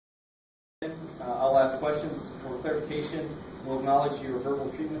ask questions for clarification. We'll acknowledge your verbal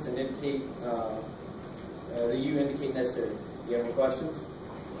treatments and indicate that you indicate necessary. Do you have any questions?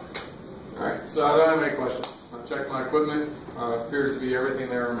 All right, so I don't have any questions. I checked my equipment. Appears to be everything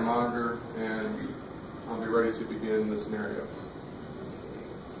there on the monitor, and I'll be ready to begin the scenario.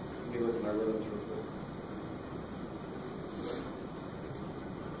 Let me look at my rhythms real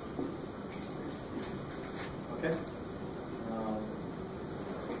quick. Okay.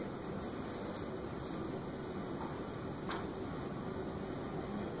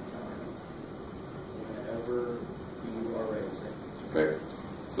 Whenever you are ready, sir. Okay.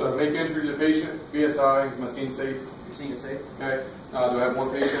 So make entry to the patient. BSI, is my scene safe? Your scene is safe? Okay. Do I have one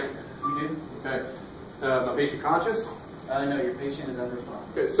patient? You do? Okay. My patient conscious? No, your patient is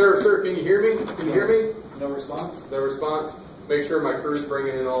unresponsive. Okay, sir, can you hear me? Can you hear me? No response? No response. Make sure my crew is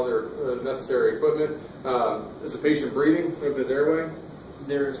bringing in all their necessary equipment. Is the patient breathing? Open his airway?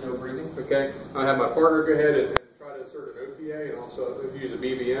 There is no breathing. Okay. I have my partner go ahead and try to insert an OPA and also use a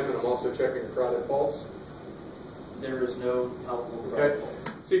BVM, and I'm also checking a cardiac pulse. There is no palpable Okay. cardiac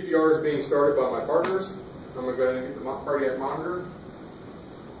pulse. CPR is being started by my partners. I'm going to go ahead and get the cardiac monitor.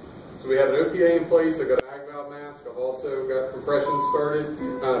 So we have an OPA in place. I've got an ag valve mask. I've also got compression started.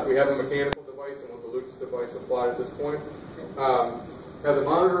 If we have a mechanical device, I want the Lucas device applied at this point. Have the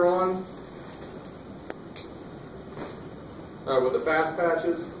monitor on with the fast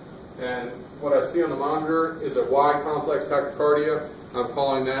patches. And what I see on the monitor is a wide complex tachycardia. I'm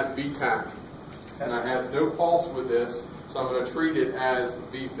calling that VTAC. And I have no pulse with this, so I'm going to treat it as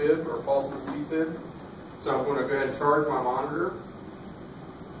VFib or pulseless VFib. So I'm going to go ahead and charge my monitor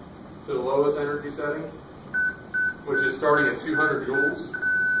to the lowest energy setting, which is starting at 200 joules.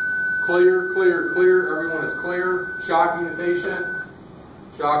 Clear, clear, clear. Everyone is clear. Shocking the patient.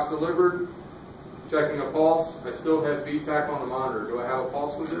 Shocks delivered. Checking a pulse. I still have VTAC on the monitor. Do I have a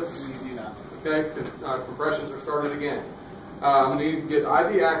pulse with this? You do not. Okay. Compressions are started again. I'm going to need to get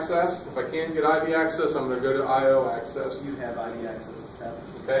IV access. If I can't get IV access, I'm going to go to IO access. You have IV access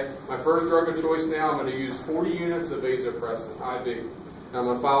established. Okay. My first drug of choice now, I'm going to use 40 units of vasopressin, IV. And I'm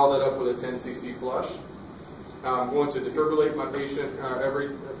going to follow that up with a 10 cc flush. I'm going to defibrillate my patient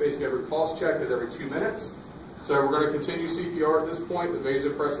basically every pulse check is every 2 minutes. So we're going to continue CPR at this point. The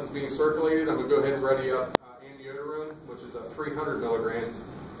vasopressin is being circulated. I'm going to go ahead and ready up amiodarone, which is 300 milligrams,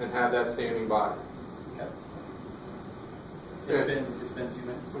 and have that standing by. Okay. It's been 2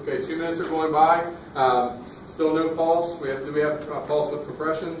 minutes. Okay, 2 minutes are going by. Still no pulse. Do we have pulse with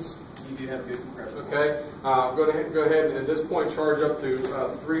compressions? You do have good compression. Okay. Go ahead and at this point charge up to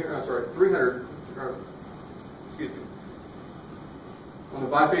 300. Excuse me. On the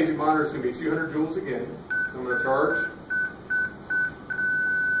biphasic monitor, it's going to be 200 joules again. So I'm going to charge.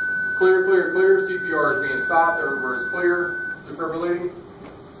 Clear, clear, clear. CPR is being stopped. Everywhere is clear. Defibrillating.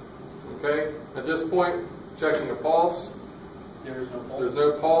 Okay. At this point, checking a pulse. There is no pulse. There's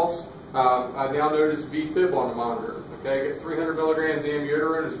no pulse. I now notice VFib on the monitor. Okay, I get 300 milligrams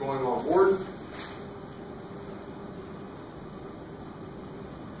amiodarone is going on board.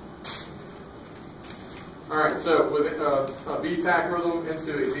 All right, so with a VTAC rhythm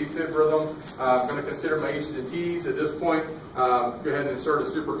into a VFib rhythm, I'm going to consider my H's and T's. At this point, go ahead and insert a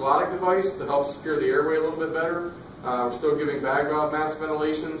supraglottic device to help secure the airway a little bit better. We're still giving bag valve mask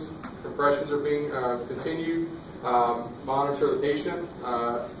ventilations. Compressions are being continued. Monitor the patient.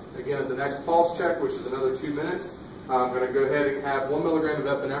 Again, at the next pulse check, which is another 2 minutes, I'm going to go ahead and have 1 milligram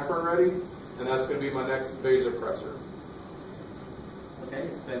of epinephrine ready, and that's going to be my next vasopressor. Okay,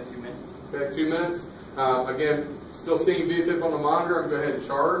 it's been 2 minutes. Okay, 2 minutes. Again, still seeing VFib on the monitor. I'm going to go ahead and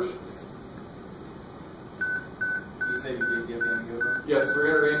charge. You said you did give amiodarone? Yes,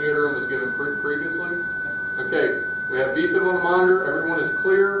 300 amiodarone was given previously. Okay, we have VFib on the monitor. Everyone is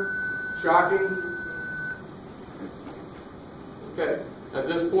clear. Shocking. Okay, at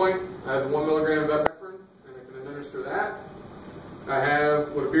this point, I have 1 milligram of epinephrine, and I can administer that. I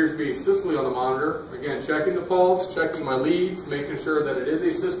have what appears to be a systole on the monitor. Again, checking the pulse, checking my leads, making sure that it is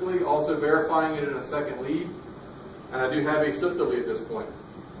a systole, also verifying it in a second lead. And I do have a systole at this point.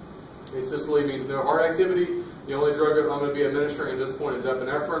 A systole means no heart activity. The only drug I'm going to be administering at this point is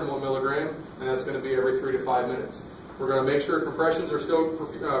epinephrine, 1 milligram, and that's going to be every 3 to 5 minutes. We're going to make sure compressions are still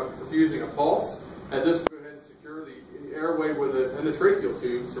perfusing a pulse. At this point, go ahead and secure the airway with an endotracheal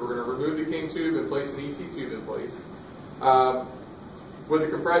tube. So we're going to remove the King tube and place an ET tube in place. With the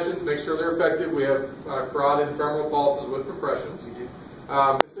compressions, make sure they're effective. We have carotid and femoral pulses with compressions.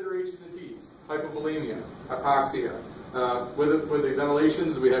 Consider H's and T's, hypovolemia, hypoxia. With the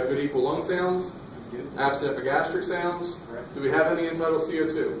ventilations, do we have good equal lung sounds? Absent epigastric sounds? Correct. Do we have any end-tidal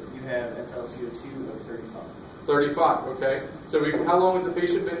CO2? You have end-tidal CO2 of 35. 35, okay. So how long has the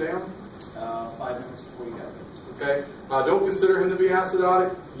patient been down? 5 minutes before you got there. Okay. Don't consider him to be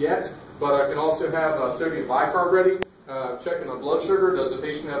acidotic yet, but I can also have sodium bicarb ready. Checking on blood sugar. Does the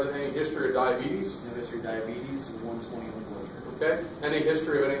patient have any history of diabetes? No history of diabetes, 120 on blood sugar. Okay. Any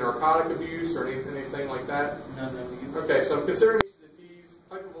history of any narcotic abuse or anything like that? None. Okay, so I'm considering each of the T's.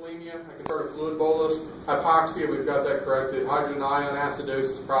 Hypovolemia, I can start a fluid bolus. Hypoxia, we've got that corrected. Hydrogen ion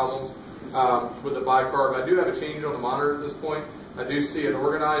acidosis problems with the bicarb. I do have a change on the monitor at this point. I do see an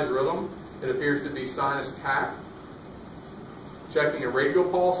organized rhythm. It appears to be sinus tach. Checking a radial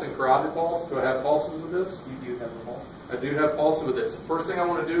pulse and carotid pulse. Do I have pulses with this? You do have a pulse. I do have pulses with this. First thing I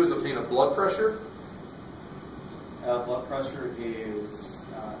want to do is obtain a blood pressure. Blood pressure is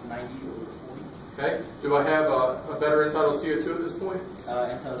 90 over 40. Okay. Do I have a better end-tidal CO2 at this point?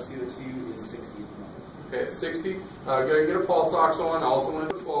 End-tidal CO2 is 60 at the moment. Okay, at 60. Going to get a pulse ox on. I also want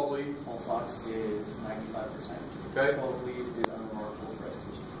to do a 12 lead. Pulse ox is 95%. Okay. 12 lead is unremarkable for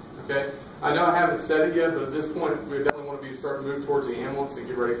STGs. Okay. I know I haven't said it yet, but at this point, we definitely want to be starting to move towards the ambulance and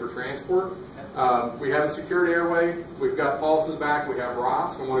get ready for transport. We have a secured airway. We've got pulses back. We have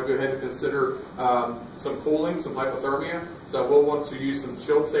ROS. We want to go ahead and consider some cooling, some hypothermia. So we'll want to use some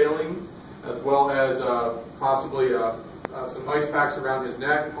chilled saline, as well as possibly some ice packs around his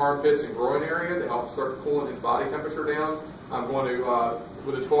neck, armpits, and groin area to help start cooling his body temperature down. I'm going to,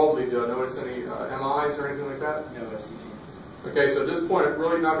 with a 12 lead, do I notice any MIs or anything like that? No STGs. Okay, so at this point, I'm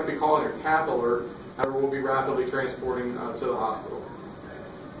really not going to be calling a cath alert. However, we'll be rapidly transporting to the hospital.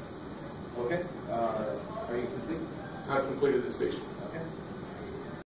 Okay. Are you complete? I've completed the station.